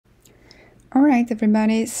Alright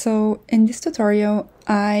everybody, so in this tutorial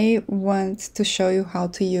I want to show you how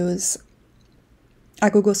to use a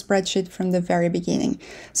Google spreadsheet from the very beginning.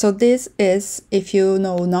 So this is if you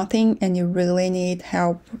know nothing and you really need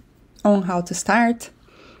help on how to start,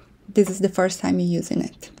 this is the first time you're using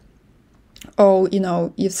it. Or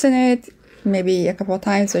you've seen it maybe a couple of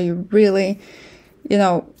times, or you really,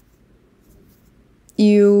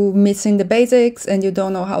 you missing the basics and you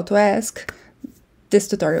don't know how to ask. This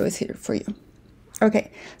tutorial is here for you.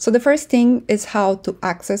 Okay, so the first thing is how to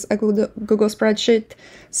access a Google spreadsheet.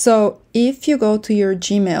 So if you go to your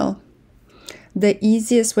Gmail, the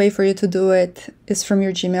easiest way for you to do it is from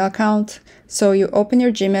your Gmail account. So you open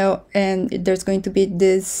your Gmail and there's going to be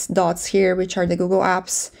these dots here, which are the Google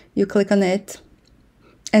apps. You click on it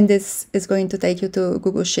and this is going to take you to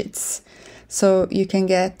Google Sheets. So you can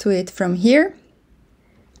get to it from here.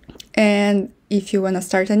 And if you want to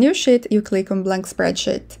start a new sheet, you click on blank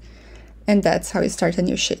spreadsheet, and that's how you start a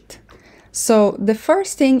new sheet. So the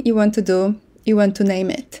first thing you want to do, you want to name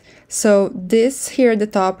it. So this here at the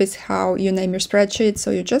top is how you name your spreadsheet.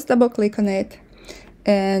 So you just double click on it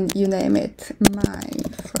and you name it my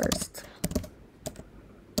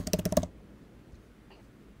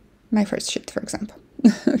first sheet, for example.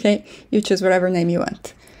 Okay, you choose whatever name you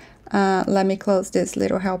want. Let me close this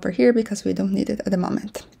little helper here because we don't need it at the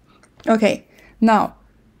moment. Okay, now,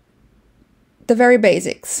 the very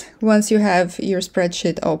basics, once you have your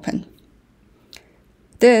spreadsheet open.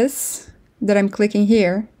 This that I'm clicking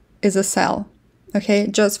here is a cell, okay?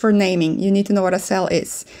 Just for naming, you need to know what a cell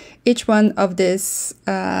is. Each one of these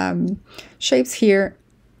shapes here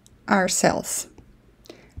are cells.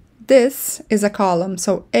 This is a column,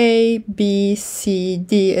 so A, B, C,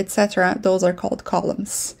 D, etc. Those are called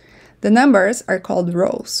columns. The numbers are called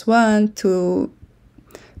rows, 1, 2,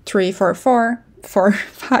 3, 4, 4, 4,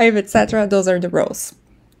 5, etc. Those are the rows.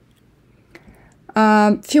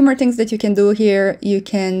 Few more things that you can do here. You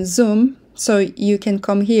can zoom, so you can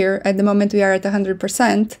come here. At the moment we are at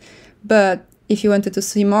 100%, but if you wanted to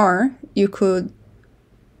see more, you could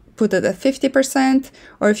put it at 50%,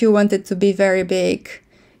 or if you want it to be very big,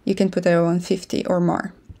 you can put it on 50 or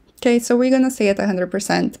more. Okay, so we're gonna stay at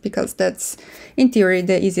 100% because that's, in theory,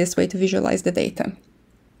 the easiest way to visualize the data.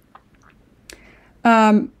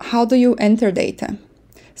 How do you enter data?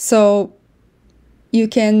 So you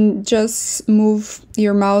can just move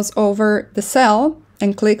your mouse over the cell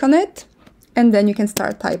and click on it, and then you can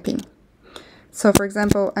start typing. So for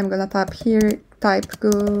example, I'm gonna type here, type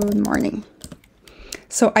good morning.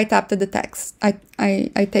 So I tapped the text, I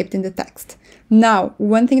typed in the text. Now,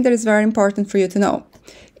 one thing that is very important for you to know,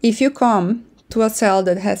 if you come to a cell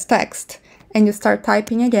that has text and you start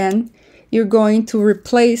typing again, you're going to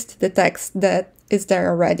replace the text that is there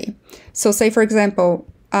already. So say, for example,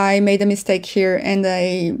 I made a mistake here and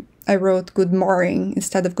I wrote good morning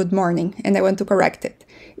instead of good morning, and I want to correct it.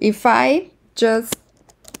 If I just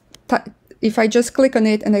click on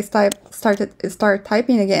it and I start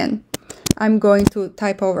typing again, I'm going to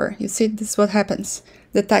type over. You see, this is what happens.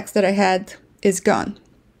 The text that I had is gone.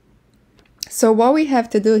 So what we have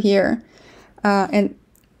to do here, and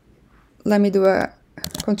let me do a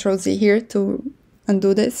Control-Z here to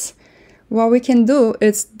undo this. What we can do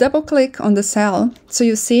is double click on the cell. So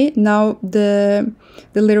you see now the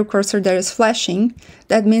little cursor there is flashing.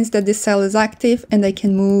 That means that this cell is active and I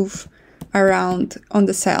can move around on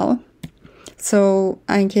the cell. So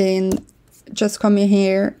I can just come in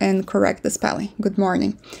here and correct the spelling, good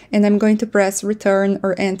morning. And I'm going to press return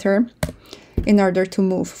or enter in order to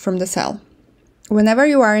move from the cell. Whenever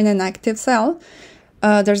you are in an active cell,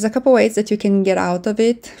 there's a couple ways that you can get out of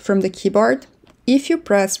it from the keyboard. If you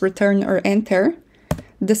press return or enter,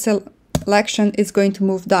 the selection is going to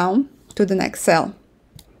move down to the next cell.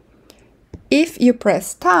 If you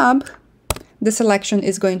press tab, the selection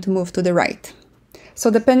is going to move to the right. So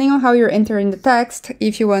depending on how you're entering the text,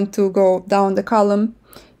 if you want to go down the column,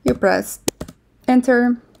 you press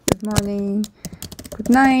enter, good morning, good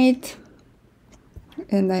night,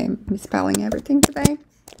 and I'm misspelling everything today.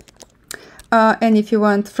 And if you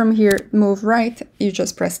want from here move right, you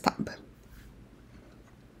just press tab.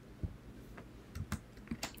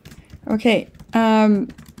 Okay,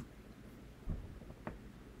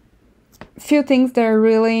 few things that are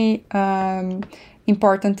really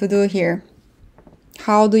important to do here.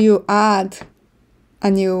 How do you add a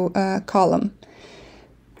new column?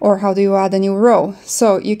 Or how do you add a new row?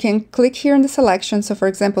 So you can click here in the selection. So for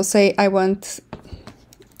example, say I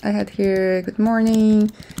had here good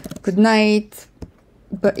morning, good night,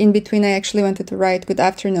 but in between I actually wanted to write good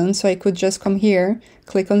afternoon. So I could just come here,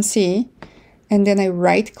 click on C, and then I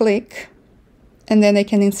right click, and then I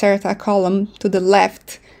can insert a column to the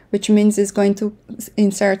left which means it's going to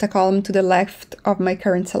insert a column to the left of my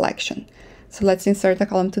current selection. So let's insert a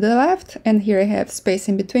column to the left, and here I have space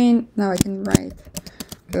in between. Now I can write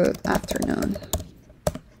good afternoon.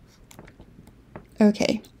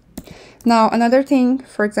 Okay. Now another thing,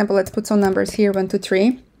 for example, let's put some numbers here, 1, 2,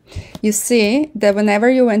 3. You see that whenever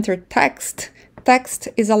you enter text, text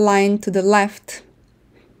is aligned to the left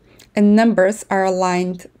and numbers are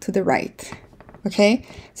aligned to the right. Okay,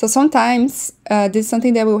 so sometimes this is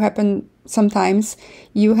something that will happen sometimes.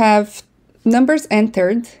 You have numbers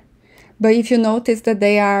entered, but if you notice that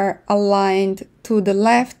they are aligned to the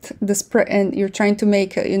left, and you're trying to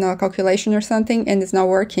make a calculation or something and it's not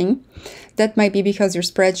working, that might be because your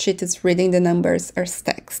spreadsheet is reading the numbers as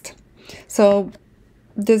text. So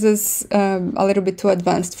this is a little bit too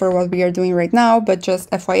advanced for what we are doing right now, but just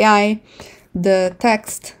FYI, the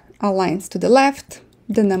text aligns to the left,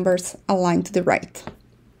 the numbers align to the right.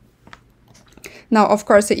 Now, of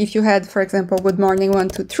course, if you had, for example, good morning 1,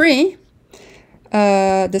 2, 3,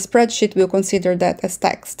 the spreadsheet will consider that as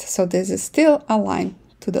text. So this is still aligned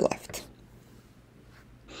to the left.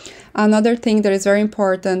 Another thing that is very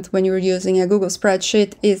important when you're using a Google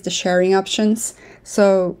spreadsheet is the sharing options.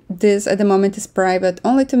 So this at the moment is private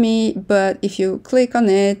only to me, but if you click on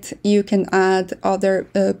it, you can add other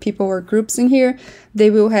people or groups in here. They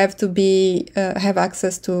will have to be have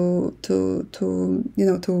access to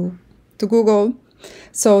Google.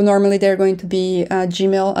 So normally they're going to be a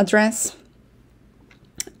Gmail address.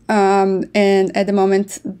 And at the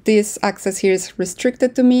moment, this access here is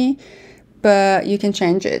restricted to me, but you can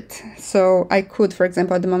change it. So I could, for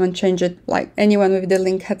example, at the moment change it like anyone with the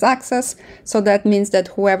link has access. So that means that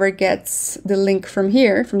whoever gets the link from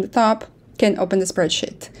here, from the top, can open the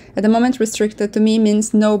spreadsheet. At the moment, restricted to me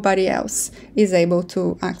means nobody else is able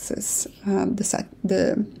to access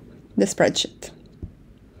the spreadsheet.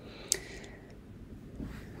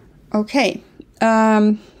 Okay.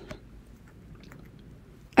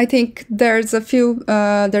 I think there's a few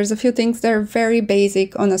things that are very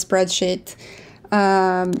basic on a spreadsheet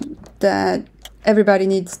that everybody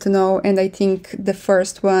needs to know, and I think the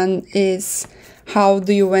first one is how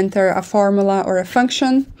do you enter a formula or a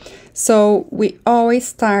function. So we always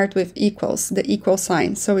start with equals, the equal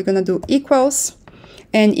sign. So we're gonna do equals,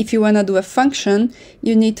 and if you wanna do a function,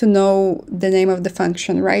 you need to know the name of the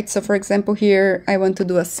function, right? So for example, here I want to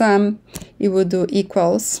do a sum, you would do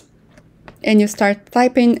equals. And you start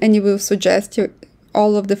typing and you will suggest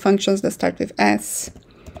all of the functions that start with S.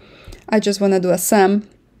 I just want to do a sum.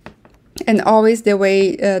 And always the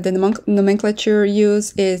way the nomenclature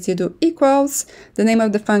used is you do equals, the name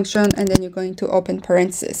of the function, and then you're going to open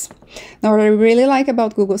parentheses. Now what I really like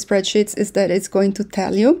about Google Spreadsheets is that it's going to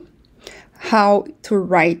tell you how to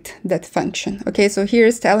write that function. Okay, so here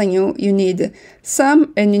it's telling you you need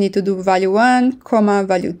sum and you need to do value 1, comma,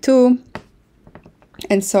 value 2,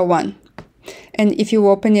 and so on. And if you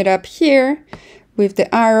open it up here with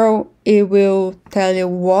the arrow, it will tell you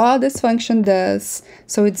what this function does.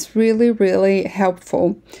 So it's really, really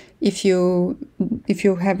helpful if you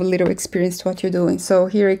have a little experience to what you're doing. So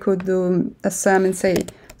here I could do a sum and say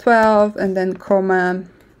 12 and then comma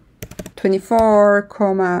 24,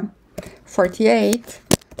 comma 48.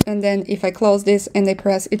 And then if I close this and I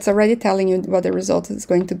press, it's already telling you what the result is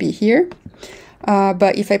going to be here.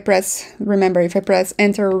 But if I press, remember, if I press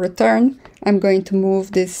enter or return, I'm going to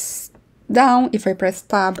move this down. If I press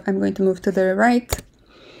tab, I'm going to move to the right,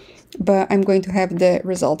 but I'm going to have the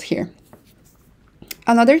result here.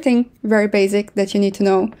 Another thing, very basic, that you need to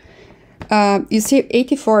know, you see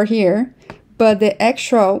 84 here, but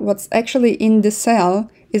what's actually in the cell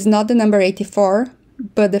is not the number 84,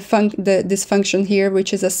 but this function here,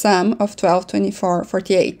 which is a sum of 12, 24,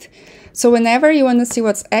 48. So whenever you want to see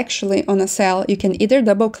what's actually on a cell, you can either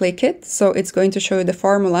double click it, so it's going to show you the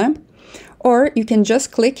formula, or you can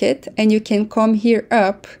just click it and you can come here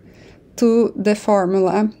up to the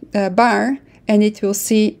formula bar and it will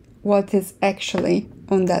see what is actually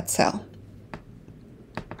on that cell.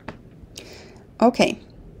 Okay.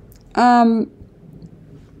 A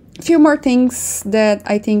few more things that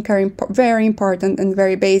I think are very important and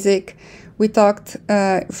very basic. We talked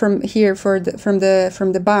from here from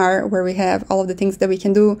the bar where we have all of the things that we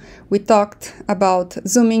can do. We talked about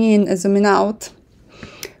zooming in and zooming out.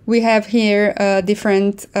 We have here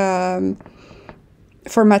different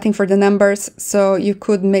formatting for the numbers, so you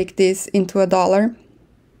could make this into a dollar.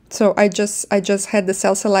 So I just had the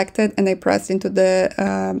cell selected and I pressed into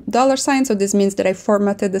the dollar sign. So this means that I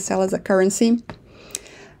formatted the cell as a currency.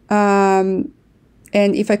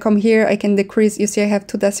 And if I come here, I can decrease. You see I have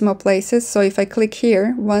 2 decimal places. So if I click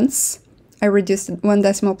here once, I reduce 1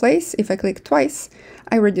 decimal place. If I click twice,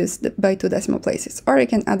 I reduce by 2 decimal places, or I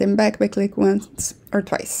can add them back by clicking once or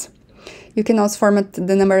twice. You can also format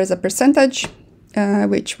the number as a percentage,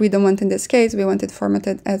 which we don't want in this case. We want it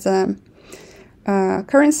formatted as a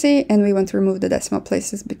currency, and we want to remove the decimal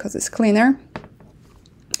places because it's cleaner.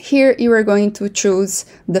 Here you are going to choose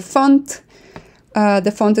the font.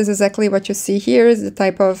 The font is exactly what you see here, is the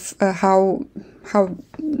type of how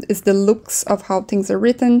is the looks of how things are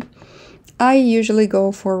written. I usually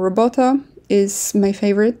go for Roboto, is my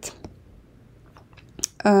favorite.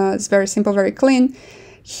 It's very simple, very clean.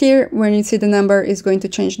 Here, when you see the number, is going to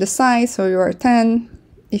change the size, so you are 10.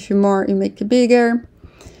 If you're more, you make it bigger.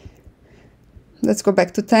 Let's go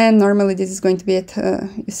back to 10. Normally this is going to be at,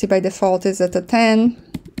 you see by default is at a 10,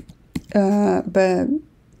 but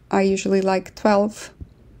I usually like 12.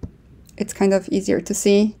 It's kind of easier to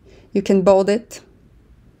see. You can bold it.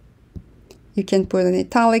 You can put an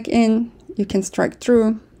italic in. You can strike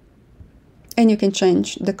through. And you can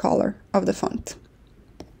change the color of the font.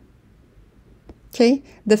 Okay,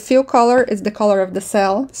 the fill color is the color of the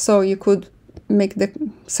cell, so you could make the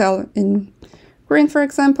cell in green, for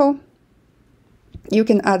example. You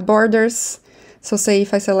can add borders. So say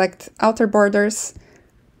if I select outer borders,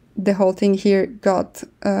 the whole thing here got,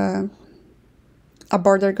 a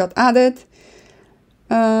border got added.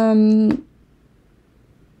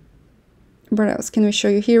 What else can we show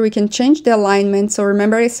you here? We can change the alignment. So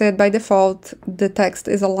remember I said by default, the text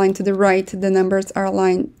is aligned to the right, the numbers are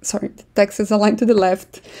aligned, sorry, the text is aligned to the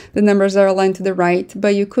left, the numbers are aligned to the right,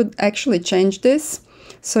 but you could actually change this.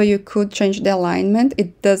 So you could change the alignment.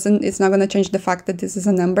 It's not going to change the fact that this is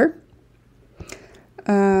a number.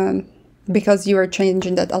 Because you are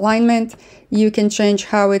changing that alignment. You can change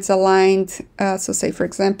how it's aligned. So say, for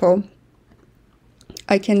example,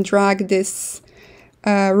 I can drag this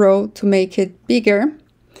row to make it bigger.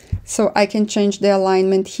 So I can change the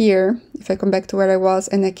alignment here. If I come back to where I was,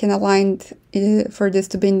 and I can align for this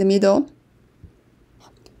to be in the middle.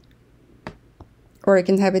 Or I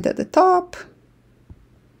can have it at the top.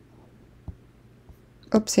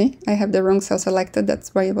 Oopsie, I have the wrong cell selected.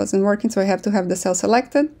 That's why it wasn't working. So I have to have the cell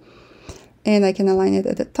selected. And I can align it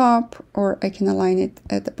at the top, or I can align it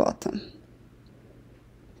at the bottom.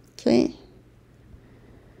 Okay.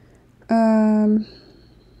 And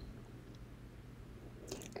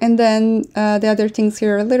then the other things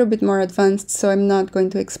here are a little bit more advanced, so I'm not going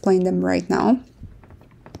to explain them right now.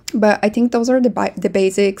 But I think those are the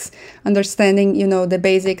basics, understanding, you know, the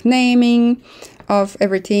basic naming of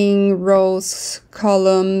everything, rows,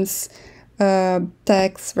 columns,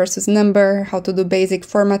 text versus number, how to do basic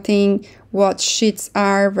formatting, what sheets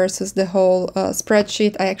are versus the whole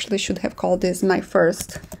spreadsheet. I actually should have called this my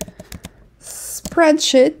first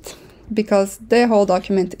spreadsheet, because the whole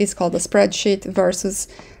document is called a spreadsheet versus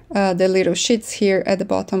the little sheets here at the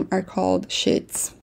bottom are called sheets.